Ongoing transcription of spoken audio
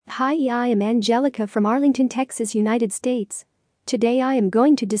Hi, I am Angelica from Arlington, Texas, United States. Today I am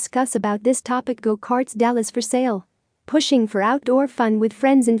going to discuss about this topic: go-karts Dallas for sale. Pushing for outdoor fun with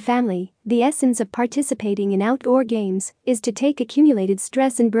friends and family. The essence of participating in outdoor games is to take accumulated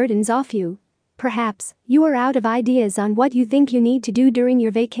stress and burdens off you. Perhaps you are out of ideas on what you think you need to do during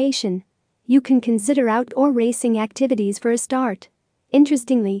your vacation. You can consider outdoor racing activities for a start.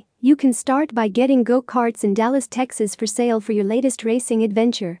 Interestingly, you can start by getting go-karts in Dallas, Texas for sale for your latest racing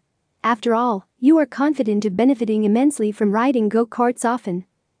adventure. After all, you are confident of benefiting immensely from riding go-karts often.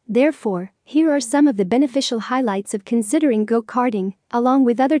 Therefore, here are some of the beneficial highlights of considering go-karting, along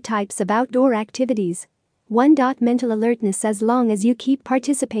with other types of outdoor activities. 1. Mental alertness. As long as you keep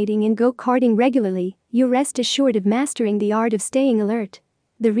participating in go-karting regularly, you rest assured of mastering the art of staying alert.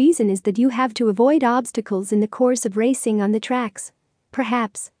 The reason is that you have to avoid obstacles in the course of racing on the tracks.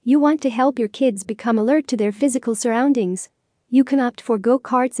 Perhaps you want to help your kids become alert to their physical surroundings. You can opt for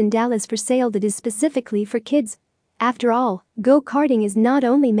go-karts in Dallas for sale that is specifically for kids. After all, go-karting is not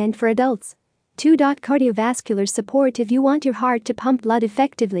only meant for adults. 2. Cardiovascular support. If you want your heart to pump blood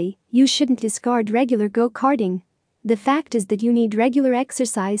effectively, you shouldn't discard regular go-karting. The fact is that you need regular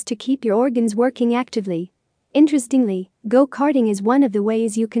exercise to keep your organs working actively. Interestingly, go-karting is one of the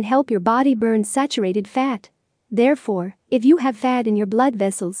ways you can help your body burn saturated fat. Therefore, if you have fat in your blood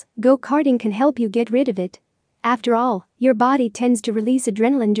vessels, go-karting can help you get rid of it. After all, your body tends to release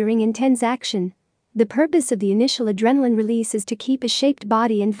adrenaline during intense action. The purpose of the initial adrenaline release is to keep a shaped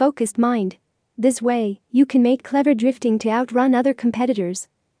body and focused mind. This way, you can make clever drifting to outrun other competitors.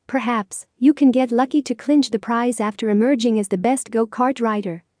 Perhaps you can get lucky to clinch the prize after emerging as the best go-kart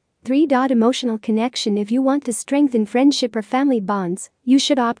rider. 3. Emotional connection. If you want to strengthen friendship or family bonds, you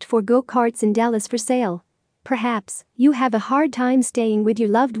should opt for go-karts in Dallas for sale. Perhaps you have a hard time staying with your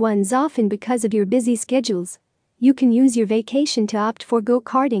loved ones often because of your busy schedules. You can use your vacation to opt for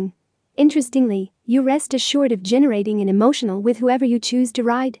go-karting. Interestingly, you rest assured of generating an emotional with whoever you choose to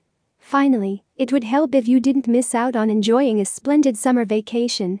ride. Finally, it would help if you didn't miss out on enjoying a splendid summer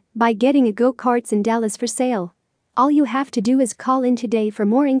vacation by getting a go-karts in Dallas for sale. All you have to do is call in today for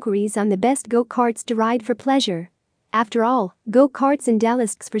more inquiries on the best go-karts to ride for pleasure. After all, go-karts in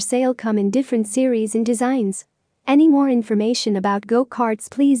Dallas for sale come in different series and designs. Any more information about go-karts,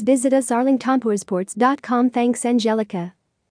 please visit us arlingtonpowersports.com. Thanks, Angelica.